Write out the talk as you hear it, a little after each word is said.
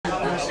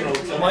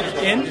Mike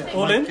in?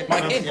 All in?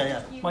 Mike in?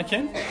 Yeah. Mike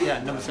in?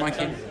 Yeah, number 7.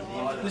 Mike in.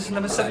 This is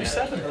number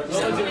 77.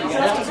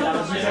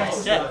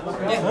 Yeah.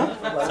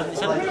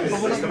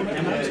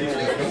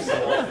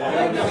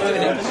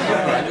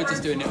 We're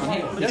just doing it on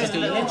here. We're just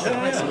doing an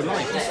intro. So we're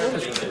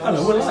live.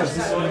 Hello, we're live.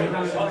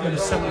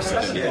 This is number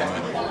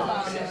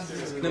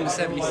 77. Number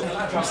 77.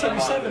 Number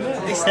 77,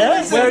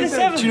 yeah. Where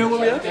Do you know where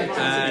we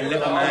are?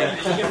 Little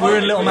Man. We're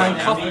in Little Man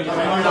Coffee. We're in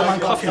Little Man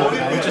Coffee right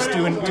now. We're just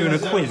doing a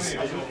quiz.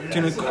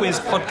 Doing a quiz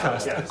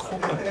podcast.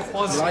 A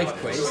Live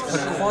quiz. A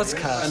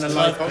quazcast. And a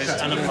live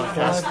podcast. And a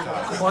podcast.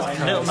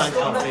 Quadcast. Little Man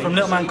Coffee. From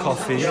Little Man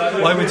Coffee.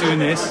 Why we're doing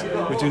this?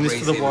 We're doing this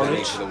for the Raising money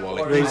Wallage. for the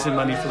Wallage. Raising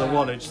money for the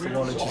Wallage. The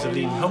Wallage is a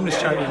leading homeless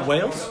charity in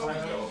Wales.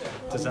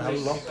 Does have a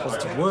lot of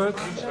positive work.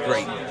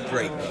 Great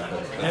people.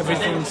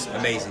 Everything's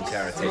Amazing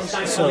charity.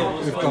 so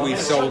We've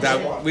sold out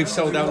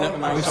Little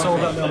Man. We've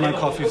sold out Little Man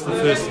Coffee for the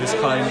first of its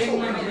kind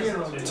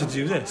to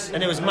do this.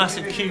 And there was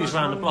massive queues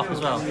around the block as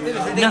well.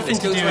 Nothing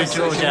to do with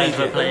George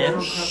Edinburgh playing.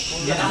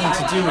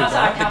 Nothing to do with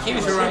that. The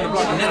queues around the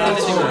block. Nothing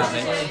to do with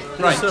it.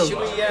 Right. So- Should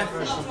we?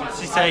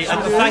 To say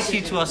thank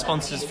you to our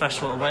sponsors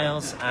Freshwater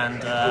Wales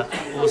and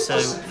also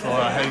for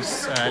our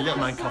hosts Little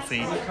Man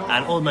Coffee,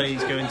 and all money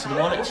is going to the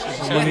wallet.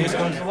 Money is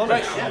going to the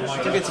wallet.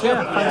 Right. Give it to me.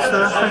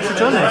 Thanks for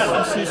joining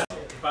us.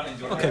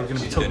 Okay, we're going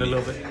to be talking a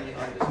little bit.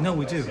 No,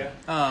 we do.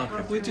 Oh,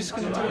 okay. We're just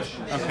going to do it.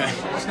 Okay.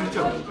 We're just going to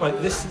do it.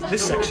 Right,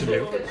 this section,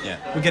 Luke. Yeah.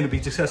 We're going to be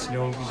discussing.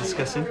 We'll be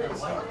discussing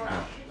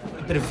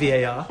a bit of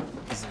VAR.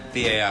 Is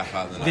VAR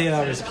part of that?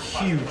 VAR is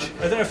huge.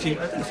 I don't know if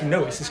you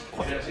noticed.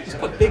 It's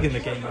quite big in the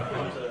game right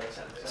now.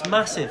 It's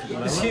massive at the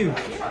moment. It's huge.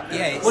 What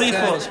Yeah. are your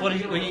thoughts? Were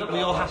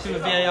you all happy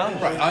with VAR?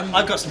 Right,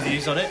 I've got some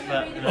views on it,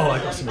 but I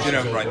got some. You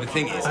know, right, the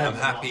thing is, I'm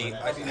happy.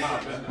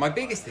 My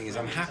biggest thing is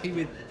I'm happy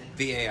with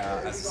VAR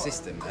as a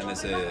system and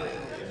as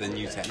the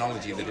new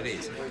technology that it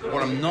is.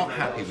 What I'm not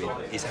happy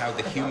with is how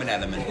the human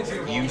element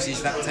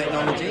uses that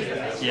technology.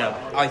 Yeah.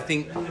 I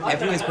think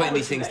everyone's putting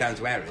these things down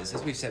to errors.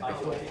 As we've said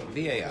before,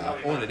 VAR,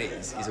 all it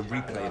is a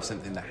replay of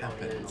something that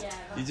happened.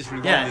 You just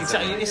replay Yeah,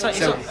 something.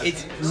 exactly.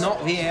 It's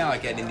not VAR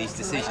getting these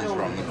decisions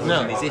wrong and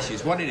causing these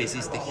issues. What it is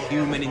the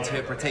human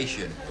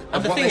interpretation.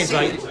 And the what thing they're is,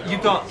 right,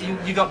 seeing.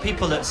 you got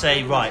people that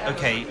say, right,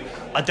 okay,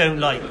 I don't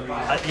like,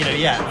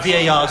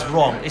 VAR's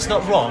wrong. It's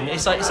not wrong.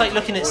 It's like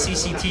looking at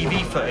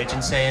CCTV footage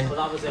and saying,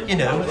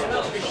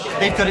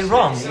 they've got it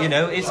wrong.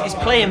 It's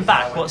playing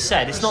back what's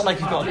said. It's not like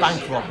you've got a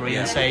bank robbery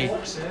and say,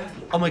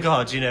 oh my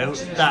God,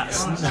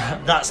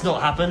 that's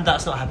not happened.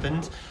 That's not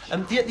happened.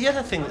 And the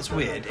other thing that's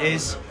weird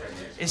is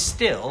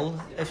still,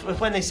 if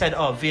when they said,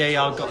 oh,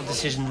 VAR got the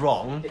decision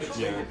wrong,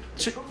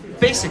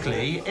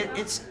 basically,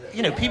 it's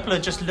people are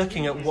just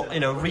looking at what,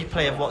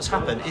 replay of what's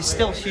happened. It's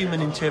still human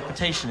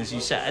interpretation, as you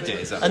said. It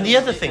is, and the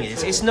other thing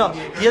is, it's not,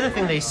 the other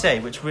thing they say,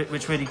 which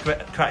really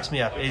cracks me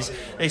up, is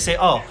they say,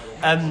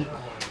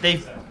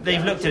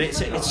 they've looked at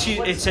it.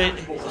 It's a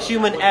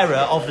human error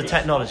of the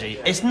technology.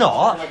 It's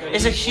not.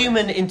 It's a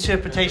human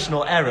interpretation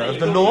or error of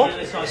the law.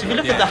 So if you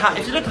look at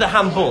the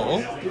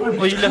handball,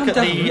 or you look at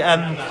the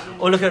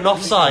or look at an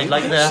offside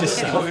like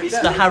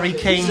the Harry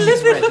Kane.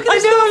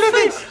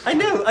 I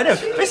know. But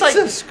it's like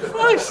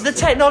the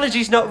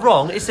technology's not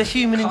wrong. It's the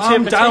human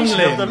interpretation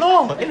of the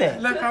law, isn't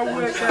it? Look how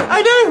worked out.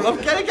 I know.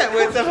 I'm gonna get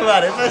worked up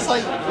about it. But it's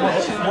like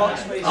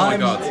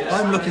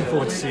I'm looking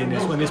forward to seeing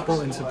is when it's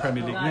brought into the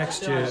Premier League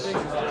next year.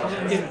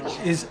 It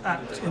is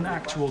an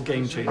actual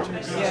game changer.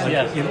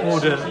 In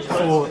order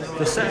for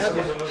the set,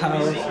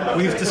 how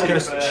we've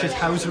discussed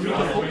shithousery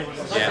before,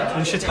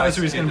 and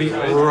shithousery is going to be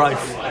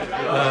rife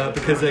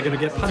because they're going to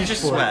get punished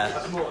for swear?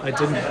 it. I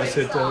didn't. I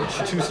said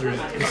shithousery.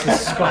 It's a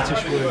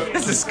Scottish word.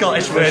 it's a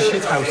Scottish word.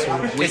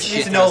 Shithousery.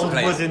 It's an old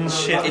wooden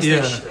shit. It's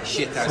the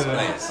shithouse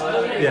players.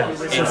 Yeah,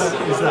 so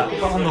is that.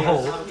 But on the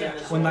whole,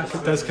 when that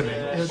does come in,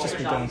 it'll just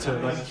be down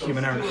to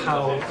human error and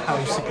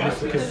how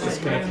significant it's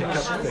going to pick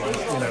up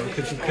things.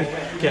 Because you could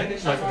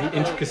get the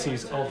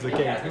intricacies of the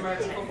game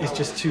is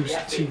just too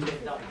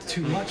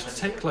much to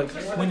take. Like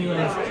when you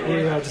have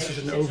a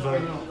decision over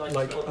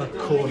a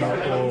corner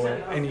or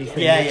anything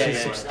which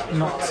is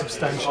not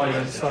substantially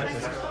in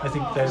slightness, I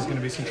think there's going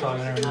to be some trial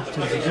and error.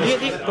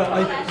 But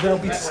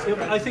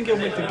I think it'll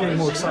make the game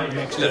more exciting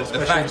next year,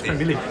 especially in the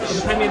Premier League. But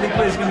the Premier League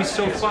players are going to be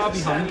so far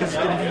behind because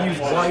it's going to be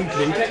used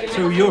widely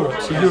through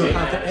Europe. So Europe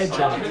had the edge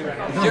on it.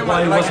 I don't know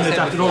why it wasn't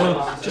adapted.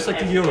 Just like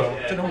the Euro.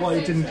 I don't know why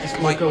it didn't just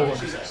go on.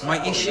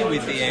 My issue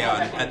with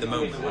VAR at the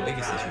moment, my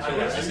biggest issue with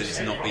it is that it's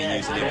not being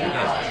used in every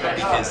game.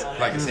 Because,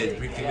 like I said a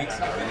few weeks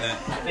ago,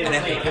 an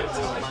FA Cup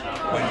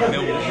tie, when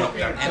Millwall knocked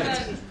out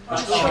Everton,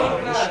 was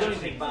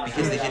changed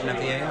because they didn't have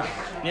VAR.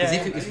 Because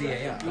if it was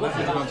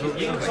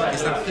VAR,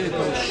 is that third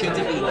goal should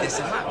have been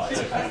disallowed.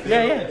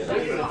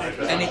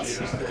 And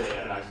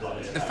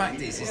the fact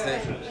is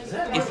that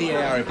if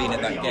VAR had been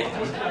at that game,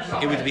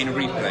 it would have been a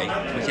replay,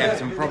 which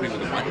Everton probably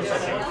would have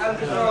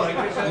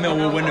won.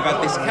 Millwall wouldn't have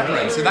had this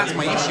camera. So that's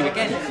my issue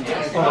again.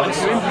 Once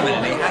you're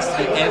implementing it, it has to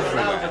be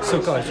everywhere.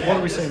 So guys, what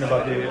are we saying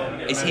about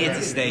VAR? It's here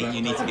to stay.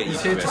 You need to get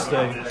used to it. It's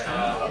here to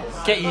stay.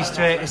 get used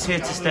to it. It's here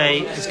to stay.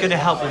 It's going to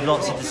help with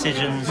lots of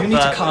decisions. You need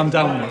to calm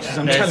down, Mitch.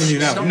 I'm telling you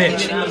now,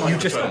 Mitch. Stop You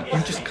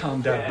just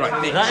calm down.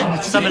 Right, Mitch.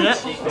 Sum it up.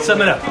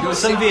 Sum it up.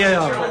 Some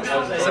VAR.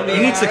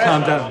 You need to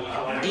calm down.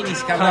 He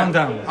needs to calm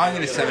down. I'm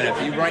going to sum it up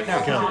for you right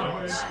now.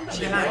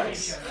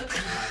 Chillax.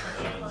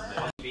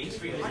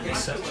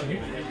 This section,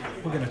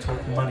 we're going to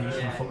talk money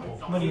in football.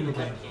 Money in the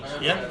game.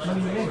 Yeah.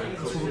 Money in the game.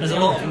 That's what we're There's a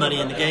gonna lot of money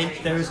in the game.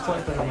 do. There is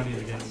quite a bit of money in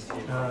the game.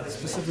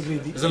 Specifically,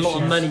 There's a lot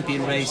of money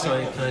being raised,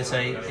 sorry, can I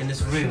say, in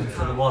this room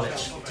for the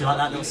Wallich. Do you like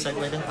that little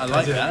segue there? I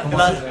like that. And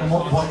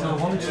what do I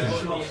want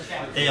to?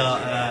 They are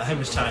a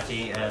homeless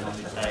charity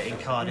in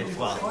Cardiff,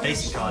 well,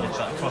 based in Cardiff,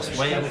 but across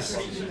Wales.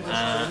 They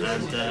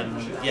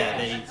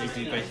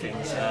do great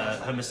things.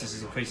 Homelessness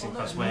is increasing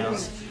across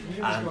Wales,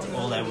 and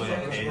all their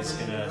work is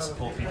going to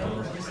support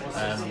people,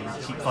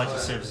 keep vital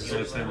services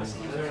open,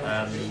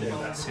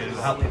 to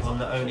help people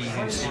not only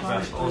who sleep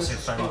rough, but also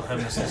fund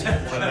homelessness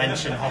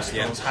prevention,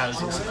 hospitals,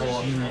 housing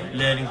support,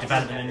 learning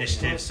development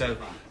initiatives. So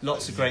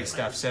lots of great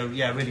stuff. So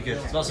yeah, really good.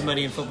 Lots of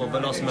money in football,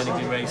 but lots of money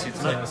being raised here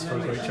tonight. That's for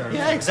a great charity.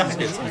 Yeah,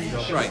 exactly.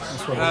 Right.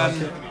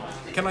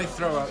 Can I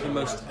throw out the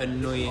most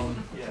annoying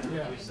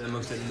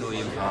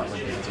part when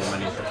people do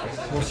money in football?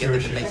 What's your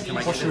issue?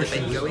 What's your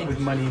issue with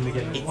money in the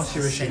game? What's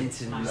your issue?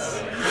 Sentence.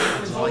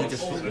 Why do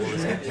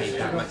footballers get paid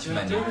that much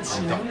money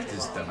and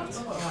doctors don't?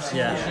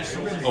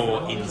 Yeah.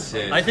 Or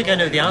insert. I think I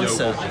know the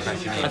answer. noble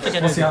profession in. I think I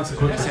know What's the answer?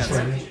 Quick,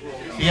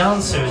 The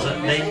answer is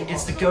that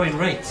it's the going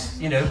rate.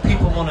 You know,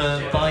 people want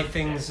to buy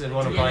things, they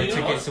want to buy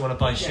tickets, they want to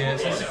buy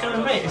shirts. It's the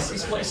going rate.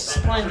 It's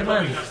supply and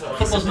demand.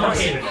 Football's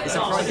massive. It's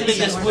the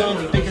biggest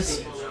world,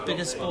 biggest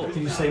sport.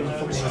 Can you say that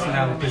football is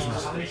now a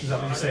business? Is that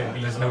what you're saying?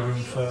 And there's no room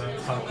for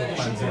hardcore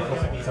fans in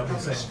football? Is that what you're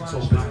saying? It's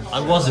all business. I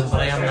wasn't,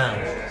 but I am now.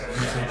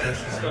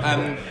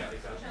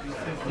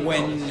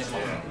 When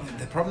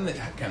the problem that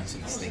comes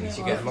with this thing is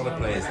you get a lot of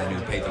players then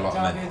who paid a lot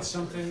of money,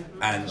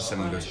 and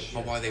someone goes,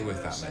 "Oh, why are they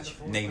worth that much?"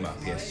 Neymar,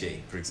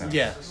 PSG, for example.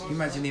 Yeah. Can you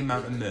imagine the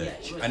amount of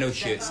merch? I know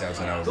shirt sales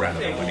are now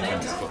relevant when it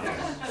comes to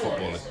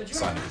football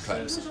signing for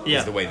clubs. Yeah.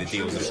 It's the way the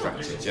deals are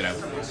structured, you know.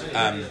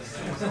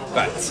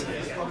 But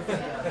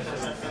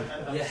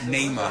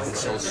Neymar has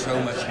sold so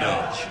much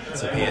merch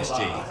to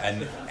PSG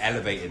and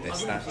elevated their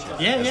stature.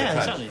 Yeah, as a yeah,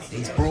 club. exactly.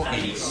 He's brought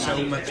in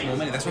so much more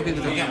money. That's what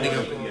people don't get. They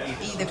go,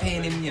 they're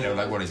paying him, you know,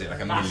 like what is it, like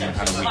 £1 million a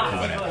week or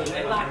whatever.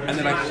 And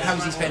they're like,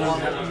 how's he spending?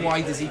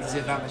 Why does he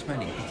deserve that much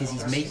money? Because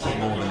he's making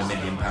more than £1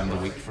 million a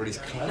week for his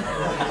club.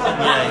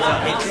 Yeah,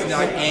 exactly. It's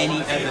like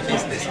any other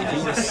business. If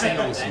you're a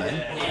salesman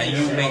and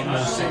you make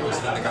more sales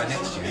than the guy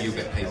next to you, you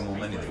get paid more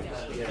money than him.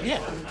 Yeah.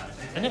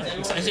 I know.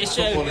 It's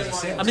Football is a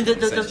sales I mean,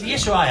 the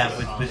issue I have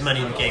with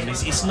money in the game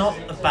is it's not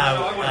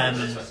about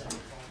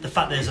the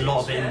fact that there's a lot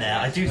of it in there.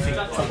 I do think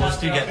footballers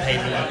do get paid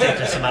a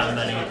ridiculous amount of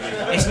money.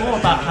 It's more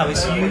about how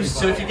it's used.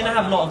 So if you're going to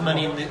have a lot of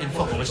money in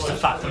football, which is a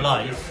fact of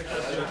life,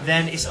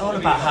 then it's all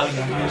about how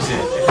you use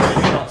it.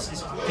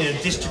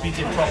 It's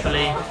distributed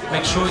properly.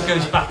 Make sure it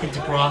goes back into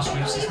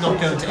grassroots. It's not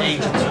going to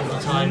agents all the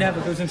time. It never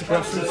goes into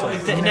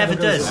grassroots. It never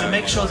does. So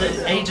make sure that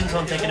agents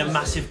aren't taking a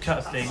massive cut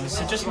of things.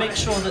 So just make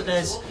sure that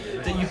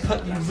you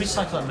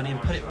recycle that money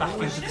and put it back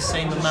into the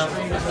same amount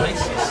of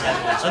places.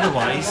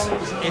 Otherwise,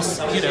 it's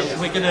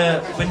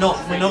we're not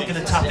going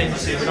to tap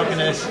into. We're not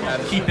going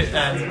to keep it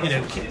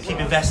keep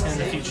investing in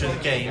the future of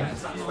the game,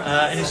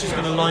 and it's just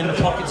going to line the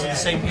pockets of the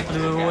same people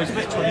who are always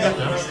rich. What do you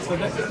reckon?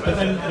 But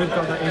then we've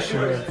got that issue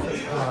of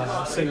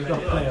say you've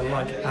got a player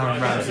like Aaron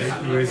Ramsey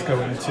who is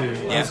going to.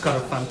 He's got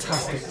a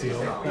fantastic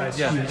deal.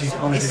 He's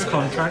honoured his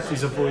contract.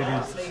 He's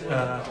avoided.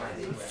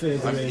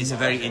 It's a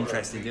very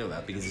interesting deal,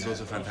 that, because it's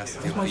also a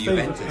fantastic deal for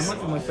Juventus. It might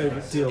be my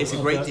favourite deal. It's a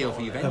great deal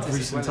for Juventus of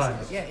recent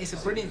times. Yeah, it's a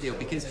brilliant deal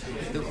because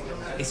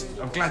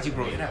I'm glad you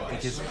brought it up,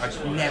 because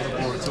I've never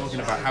bored talking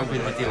about how good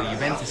of a deal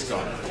Juventus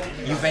got.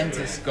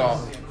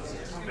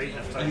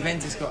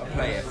 Juventus got a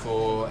player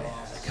for a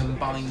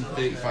combined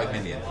 35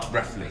 million,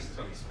 roughly.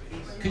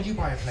 Could you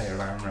buy a player of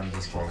Aaron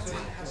Ramsey's quality,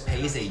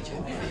 pay his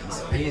agent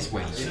fees, pay his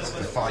wages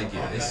for 5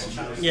 years,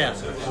 for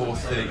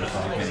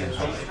 £35 million?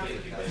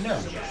 No.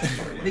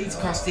 These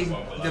cost him,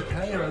 the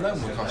player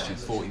alone will cost you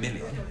 40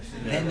 million.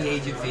 Then the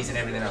agent fees and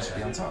everything else will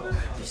be on top.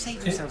 They've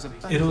saved themselves a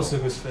bunch. It also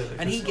goes further.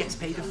 And he gets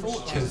paid a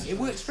fortune. It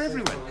works for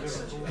everyone.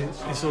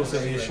 It's also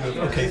the issue of,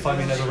 okay, find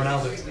me another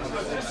Ronaldo.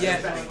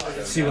 Yeah.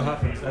 See what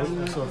happens. I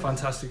saw a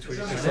fantastic tweet.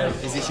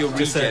 Is this your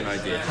regen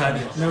idea?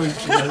 No,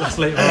 that's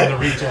later on, the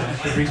regen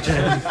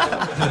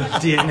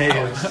DNA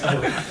of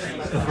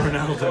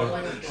Ronaldo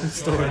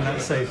storing that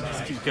safe.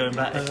 Just keep going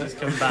back.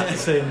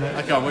 Saying that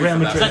I can't wait Real for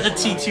Madrid. that.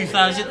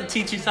 Is that the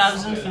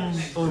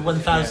T2000 or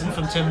 1000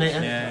 from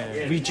Terminator?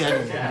 Yeah.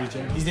 Regen.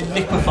 He's been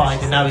liquefied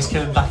and now he's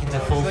coming back into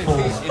full form.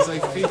 It's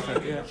like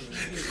FIFA, yeah.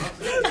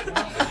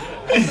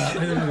 I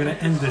think we're going to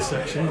end this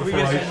section before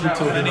I keep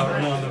talking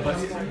about Ronaldo. But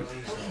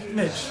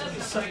Mitch,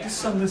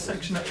 sum this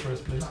section up for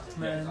us, please.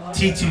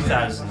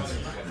 T2000.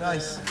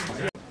 Nice.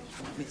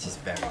 Which is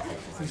very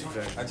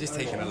good. I've just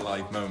taken a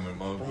live moment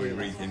while we're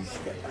reading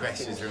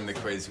questions from the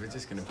quiz. We're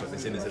just going to put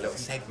this in as a little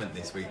segment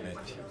this week,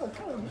 Mitch.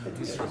 I'm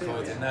just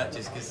recording that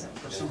just because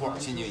I'm just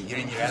watching you. You're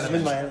in your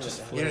element.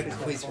 You're a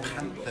quiz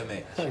panther,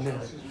 Mitch. I know.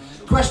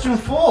 Question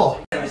 4.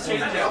 Right,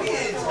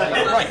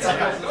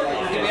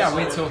 here we are.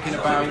 We're talking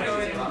about.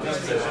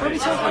 What are we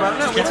talking about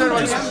now? We're talking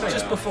about gambling.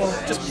 Just before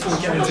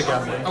we get into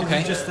gambling, Okay.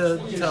 can you just tell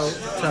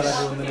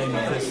everyone the name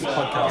of this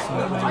podcast and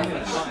what we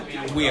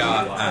do? We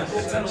are at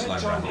the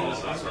Touchline Rambles.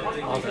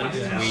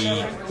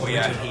 We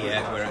are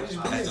here. We're at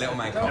Little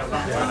Man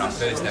Coffee. We're on our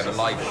first ever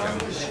live show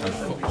and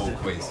football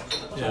quiz.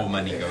 All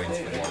money going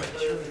to the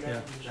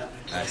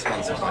Woolwich.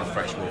 Sponsored by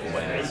Freshwater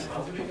Wales.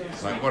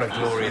 Like, what a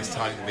glorious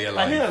time to be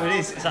alive. I know it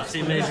is. It's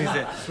absolutely amazing, isn't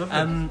it?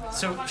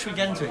 So should we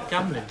get into it?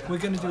 Gambling. We're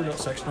going to do a little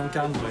section on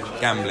gambling.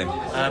 Gambling.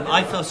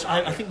 I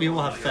think we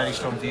all have fairly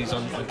strong views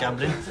on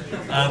gambling.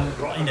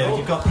 You know,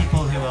 you've got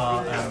people who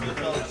are, I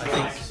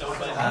think,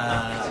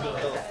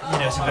 you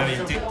know, it's a very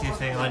addictive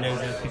thing. I know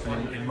there are people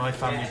in my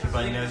family, people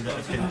I know that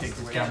have been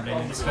addicted to gambling,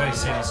 and it's a very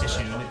serious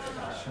issue. And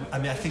I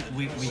mean, I think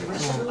we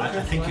all,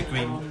 I think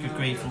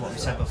agree from what we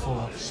said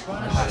before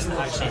in the past that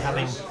actually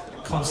having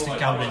constant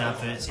gambling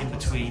adverts in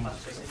between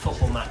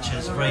football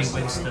matches, Ray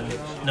Winston,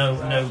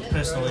 no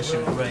personal issue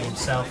with Ray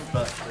himself,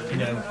 but you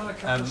know,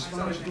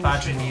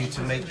 badgering you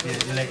to make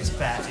the latest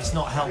bet. It's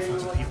not helpful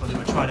to people who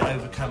are trying to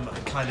overcome a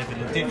kind of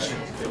an addiction.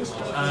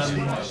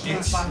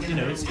 It's you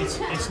know,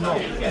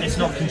 it's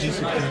not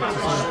conducive to sort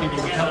of people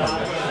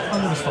recovering.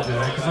 I'm going to stop you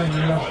there because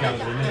I love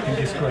gambling. I think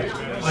it's great.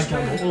 I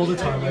gamble all the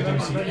time. I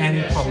don't see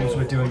any problems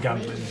with doing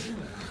gambling.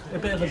 A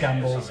bit of a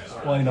gamble,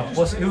 why not?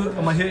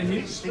 Am I hurting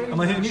you? Am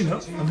I hurting you? No,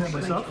 I'm hurting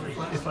myself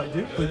if I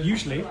do. But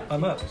usually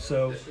I'm up,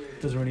 so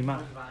it doesn't really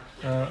matter.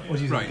 What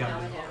do you think of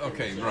gambling?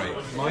 Okay, right.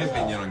 My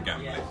opinion on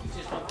gambling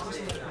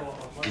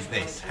is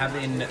this: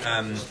 having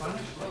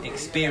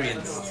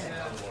experienced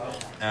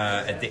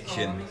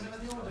addiction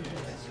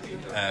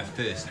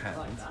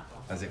firsthand,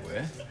 as it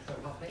were,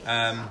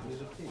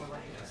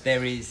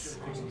 there is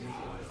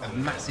a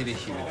massive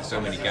issue with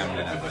so many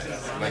gambling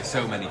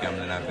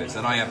adverts,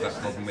 and I have that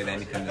problem with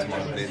anything that's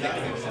mildly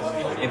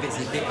addictive. If it's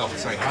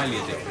highly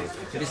addictive.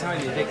 If it's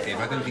highly addictive,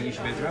 I don't think you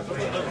should be able to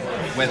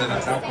advertise. Whether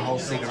that's alcohol,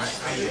 cigarettes,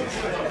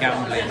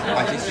 gambling,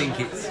 I just think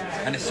it's,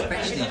 and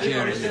especially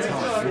during the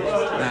time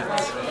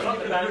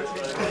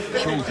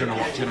that children are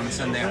watching on a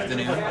Sunday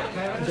afternoon,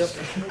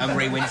 and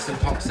Ray Winston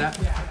pops up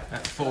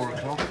at 4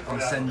 o'clock on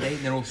a Sunday,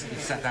 and they're all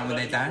sat down with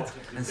their dad,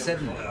 and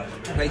suddenly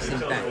placing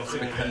bets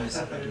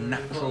becomes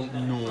natural,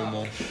 normal,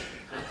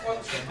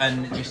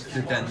 and just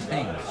the done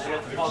thing,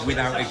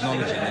 without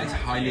acknowledging that it's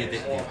highly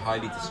addictive,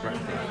 highly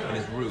destructive, and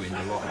has ruined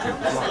a lot of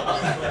people's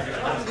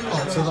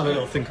lives. So I've had a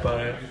little think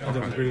about it. I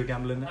don't agree with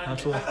gambling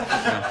at all,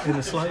 in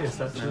the slightest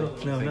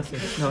actually. No,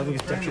 nothing. No, I think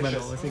it's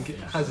detrimental. I think it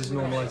has its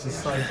normalised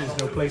society. There's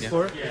no place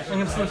for it. I'm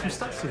going to throw some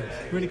stats here,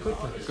 really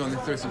quickly. Go on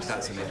and throw some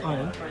stats in it. I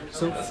am.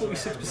 So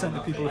 46%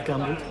 of people have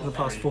gambled in the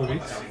past 4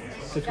 weeks.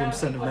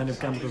 51% of men have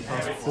gambled in the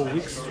past 4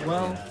 weeks.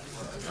 Well,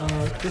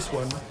 this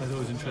one I thought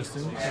was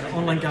interesting.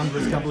 Online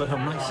gamblers gamble at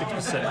home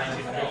 96%.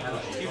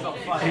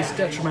 It's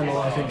detrimental,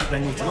 I think. They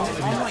need to.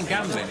 Online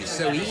gambling is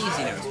so easy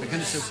now. It's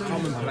become so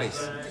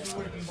commonplace.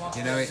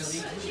 You know,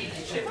 it's.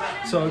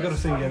 So I've got a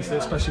thing against it,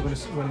 especially when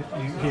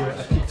you hear it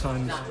at peak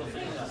times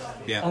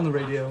on the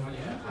radio.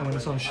 And when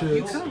it's on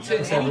shirts, you can't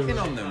turn anything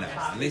on though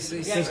now.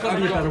 There's got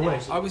to be a better way.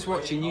 I was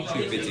watching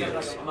YouTube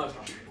videos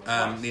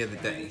the other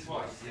day,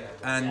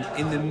 and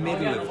in the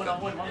middle of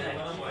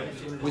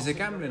them was a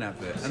gambling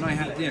advert, and I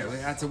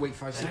had to wait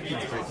 5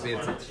 seconds for it to be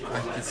able to. I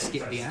could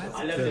skip the ad.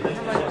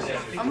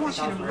 I'm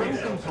watching a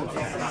Rogan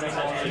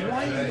podcast.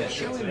 Why are you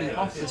showing me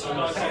offers from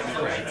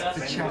Betfred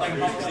for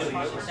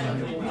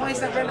Champions? Why is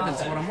that relevant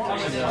to what I'm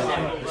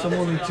watching?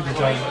 Someone needs to be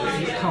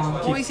done. You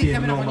can't Why is he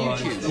coming up on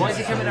YouTube? Why is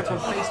he coming up on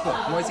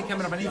Facebook? Why is he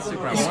coming up on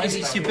Instagram?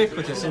 It's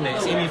ubiquitous, isn't it?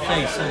 It's in your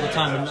face all the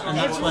time, and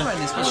that's why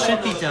it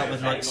should be dealt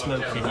with like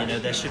smoking. You know,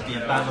 there should be a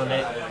ban on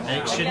it,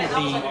 and it shouldn't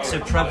be so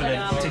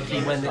prevalent,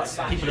 particularly when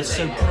people are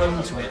so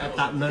prone to it at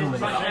that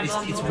moment.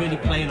 It's really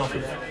playing off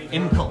of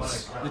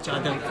impulse, which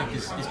I don't think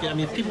is good. I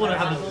mean, if people want to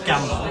have a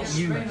gamble,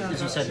 you,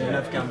 as you said, you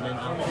love gambling.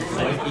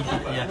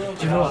 Yeah.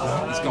 Do you know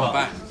what? It's gone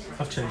back.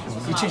 I've changed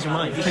my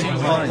mind. You changed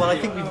your mind. Well, I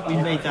think we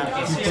made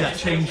that a success.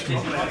 Changed me.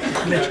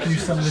 Let's do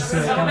some of this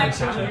gambling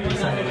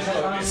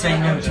section. Say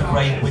no to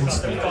Ray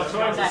Winston.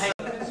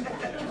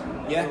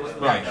 Yeah?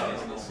 Right.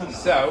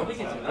 So,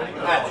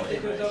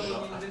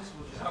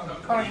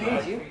 can't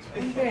hear you. What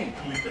are you doing?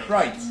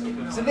 Right.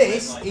 So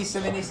this is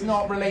something that's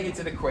not related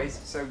to the quiz,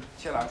 so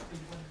chill out.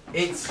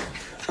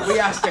 We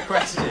asked a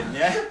question,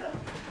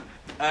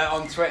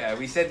 on Twitter.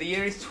 We said the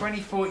year is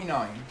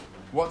 2049.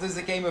 What does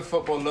the game of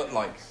football look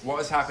like? What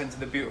has happened to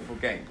the beautiful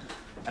game?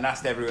 And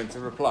asked everyone to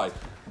reply.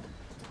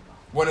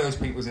 One of those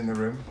people's in the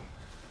room.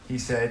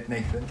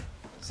 Nathan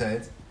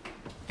said,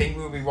 think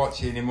we'll be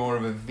watching in more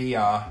of a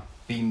VR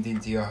beamed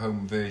into your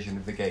home version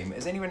of the game.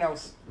 Has anyone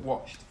else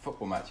watched a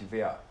football match in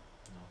VR?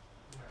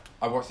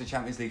 I watched the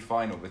Champions League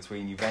final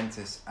between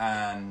Juventus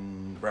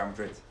and Real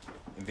Madrid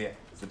in Vienna.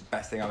 It's the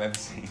best thing I've ever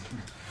seen.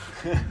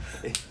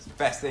 It's the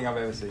best thing I've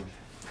ever seen.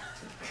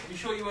 You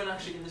sure you weren't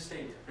actually in the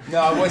stadium?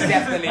 No, I was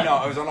definitely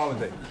not. I was on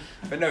holiday.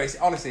 But no, it's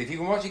honestly, if you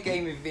can watch a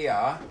game in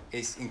VR,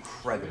 it's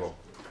incredible.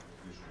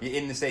 You're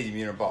in the stadium,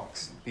 you're in a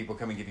box. People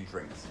come and give you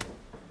drinks.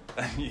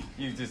 And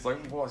you just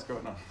like, what's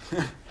going on?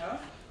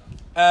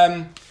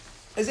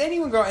 Has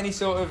anyone got any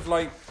sort of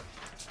like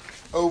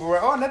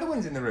Oh, another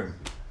one's in the room.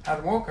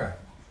 Adam Walker.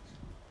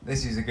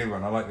 This is a good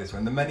one. I like this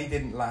one. The money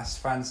didn't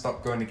last. Fans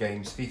stopped going to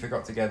games. FIFA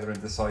got together and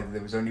decided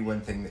there was only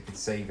one thing that could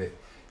save it.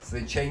 So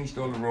they changed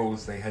all the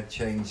rules they had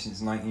changed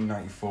since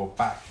 1994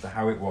 back to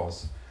how it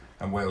was,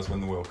 and Wales won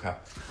the World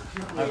Cup.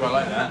 I quite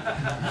like that.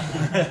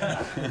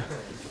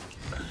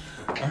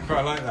 I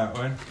quite like that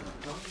one.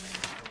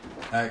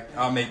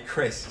 Our mate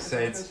Chris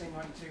said,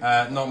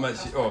 not much.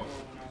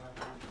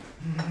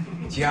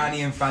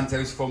 Gianni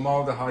Infanto's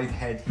formaldehyde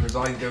head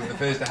presided over the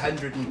first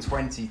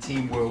 120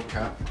 Team World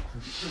Cup,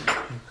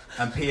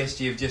 and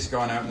PSG have just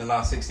gone out in the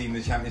last 16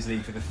 of the Champions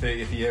League for the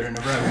 30th year in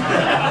a row.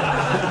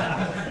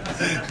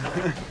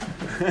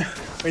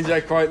 Which I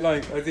quite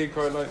like. I did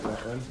quite like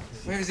that one.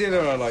 Where was the other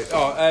one I liked?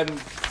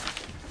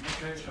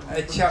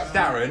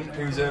 Darren,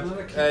 who's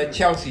a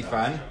Chelsea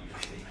fan,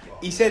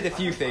 he said a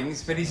few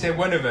things, but he said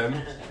one of them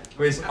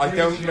was, I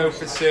don't know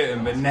for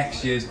certain, but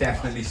next year's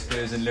definitely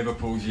Spurs and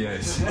Liverpool's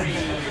years.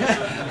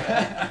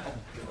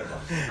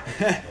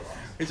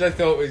 Which I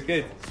thought was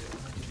good.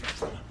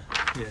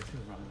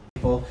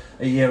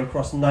 A year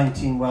across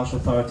 19 Welsh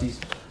authorities.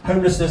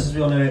 Homelessness, as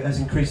we all know, has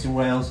increased in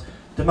Wales.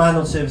 Demand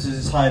on services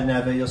is higher than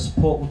ever. Your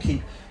support will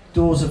keep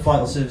doors of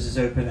vital services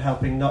open,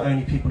 helping not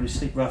only people who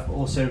sleep rough, but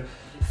also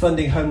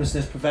funding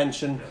homelessness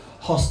prevention,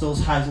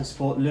 hostels, housing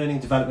support, learning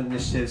development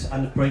initiatives,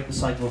 and to break the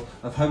cycle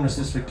of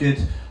homelessness for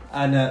good.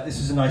 And this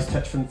was a nice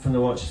touch from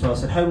the watch as well. It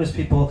said homeless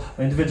people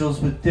are individuals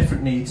with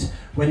different needs.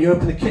 When you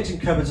open the kitchen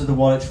cupboards of the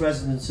Woolwich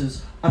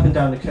residences up and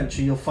down the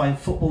country, you'll find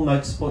football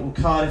mugs supporting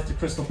Cardiff to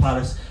Crystal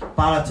Palace,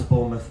 Ballard to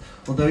Bournemouth.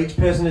 Although each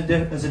person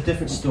has a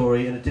different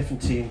story and a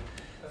different team,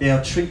 they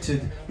are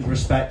treated with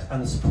respect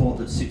and the support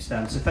that suits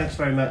them. So thanks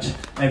very much,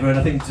 everyone.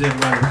 I think you deserve a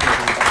round of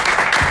applause.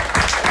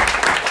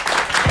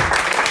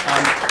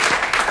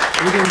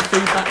 Are we doing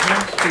feedback now?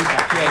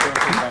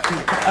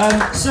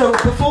 So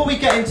before we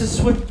get into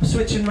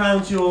switching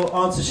around your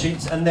answer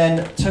sheets and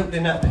then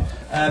totaling up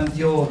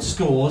your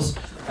scores,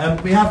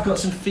 we have got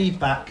some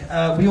feedback.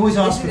 We always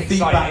ask for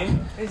feedback.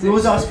 We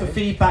always ask for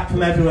feedback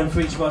from everyone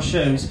for each of our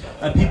shows.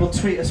 People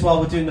tweet us while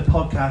we're doing the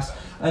podcast,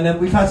 and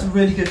we've had some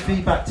really good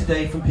feedback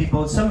today from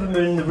people. Some of them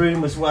are in the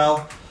room as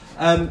well.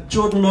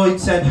 Jordan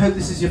Lloyd said, "Hope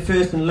this is your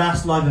first and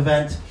last live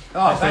event."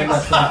 Oh, thanks very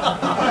much for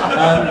that.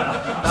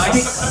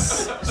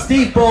 Nice.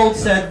 Steve Bald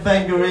said,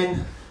 "Wenger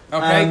in."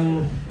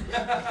 Okay.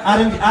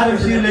 Adam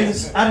Hewling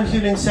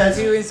says,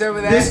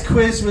 over there. "This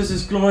quiz was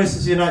as glorious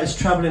as United's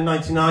treble in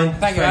 '99."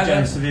 Thank you, very Adam.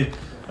 generous of you.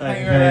 Thank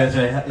you very much.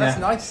 Yeah. That's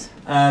nice.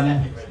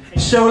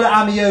 Shola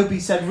Amiobi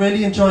said,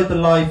 "Really enjoyed the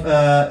live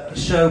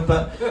show,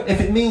 but if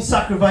it means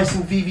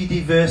sacrificing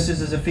VVD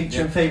verses as a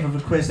feature in favour of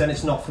a quiz, then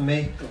it's not for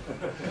me."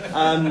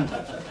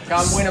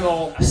 Can't win them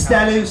all.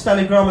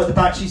 Stella Graham at the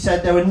back, she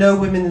said, "There were no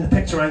women in the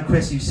picture round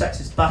quiz, you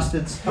sexist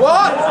bastards."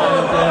 What?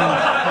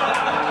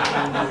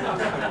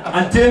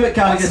 And Dermot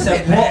Gallagher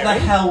said, "What the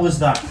hell was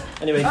that?"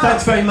 Anyway,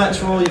 thanks very much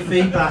for all your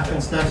feedback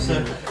and stuff.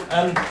 So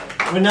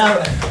we're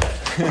now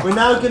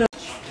going to.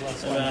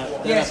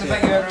 Yeah, so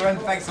thank you everyone.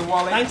 Thanks to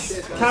Wally.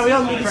 Thanks. Carry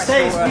on with the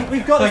stage.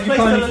 We've got this place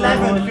till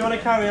 11 if you want to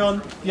carry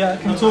on. Yeah,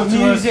 come talk to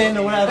us. Musing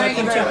or whatever. Thank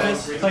you Come very chat to much.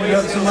 us. Thank you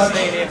so much.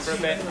 Staying here for a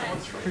bit.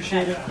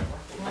 Appreciate it.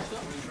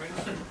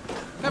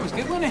 That was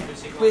good, wasn't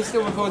it? We're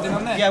still recording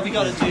on there. Yeah, we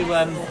got to do.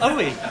 Are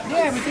we?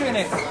 Yeah, we're doing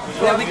it.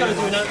 Yeah, we got to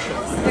do an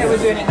outro. Yeah, we're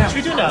doing it now. Should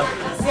we do it now?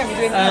 Yeah, we're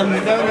doing it now.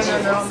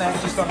 No, on there.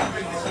 Just on.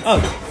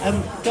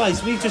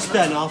 Guys, we've just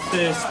done our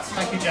first.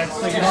 Thank you, gents.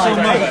 Thank you so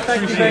much.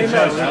 Thank you very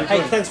much.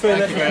 Hey, thanks very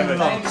much for coming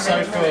along.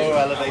 Sorry for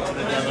elevating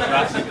the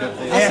demographic of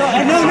the...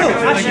 No,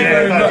 actually,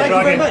 thank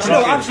you very much. No,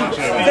 actually,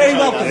 very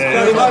welcome.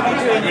 Very welcome.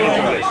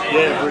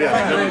 Yeah, brilliant.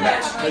 Thank you very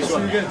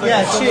much.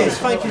 Yeah, cheers.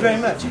 Thank you very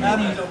much.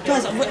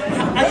 Guys, I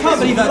can't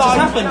believe that just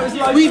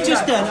happened. We've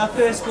just done our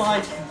first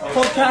live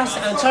podcast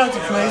and charity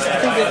quiz. I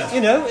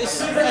think that,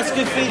 it's a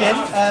good feeling.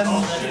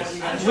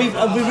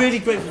 We're really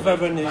grateful for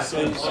everyone who's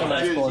on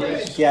that board.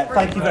 Yeah,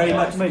 thank you very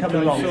much for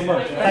coming along.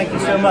 Thank you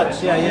so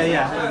much. Yeah. I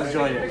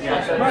enjoyed it.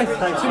 Yeah. Nice.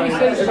 Thanks very much.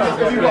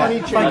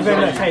 Thank you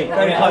very much. Hey,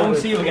 very I won't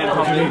see you again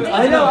probably.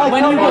 I know.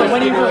 When are you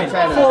going?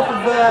 4th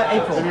of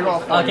April.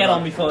 I'll get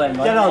on before then,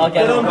 mate. I'll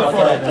get on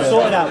before then.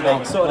 Sort it out,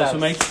 mate. Sort it out.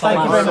 Thank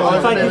you very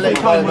much. Thank you for your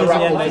kind words at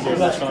the end, mate.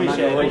 Much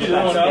appreciated.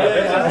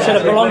 I should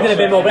have prolonged it a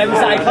bit more, but every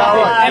time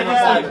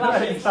I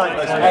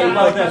Hey,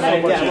 well done,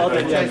 mate. Yeah, well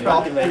done.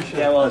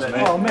 Yeah, well done,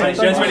 mate. Oh, mate,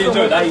 Just really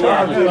enjoyed that.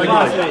 Yeah,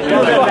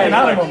 fucking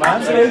animal,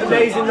 man.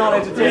 amazing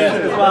knowledge of teams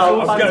as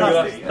well.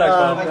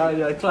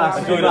 Fantastic. Class.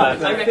 Do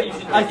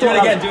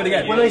it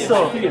again. When I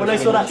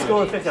saw that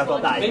score of 50, I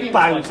thought that is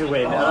bound to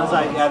win, and I was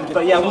like,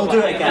 but yeah, we'll do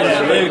it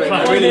again.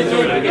 Really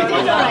enjoyed it.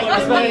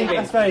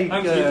 That's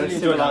very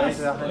civilized.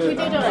 You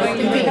did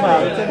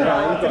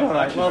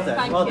alright. Well done.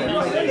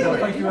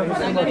 Thank you ever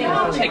so much.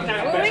 Check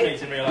that, will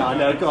we? Oh,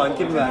 no, go on,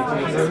 give me that.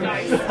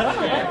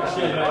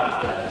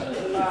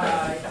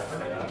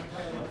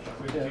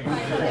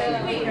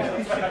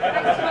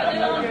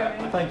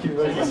 Thank you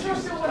very much.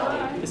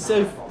 It's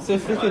so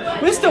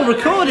freaking. We're still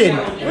recording.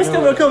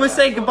 We're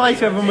saying goodbye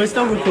to everyone. We're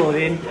still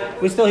recording.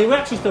 We're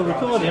actually still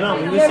recording,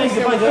 aren't we? We're saying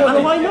goodbye to everyone.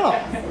 And why not?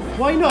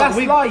 Why not? That's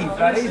live.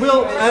 That is.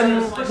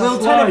 We'll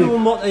tell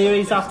everyone what there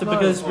is after,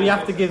 because we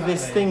have to give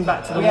this thing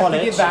back to the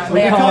wallet. We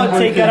can't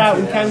take it out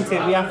and count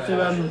it. We have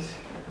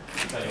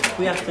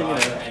to,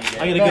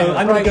 you know.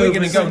 I'm gonna go. We're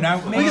gonna go now.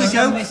 We're gonna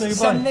go.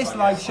 Send this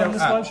live show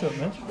out.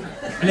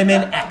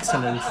 Blimmin'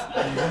 excellent.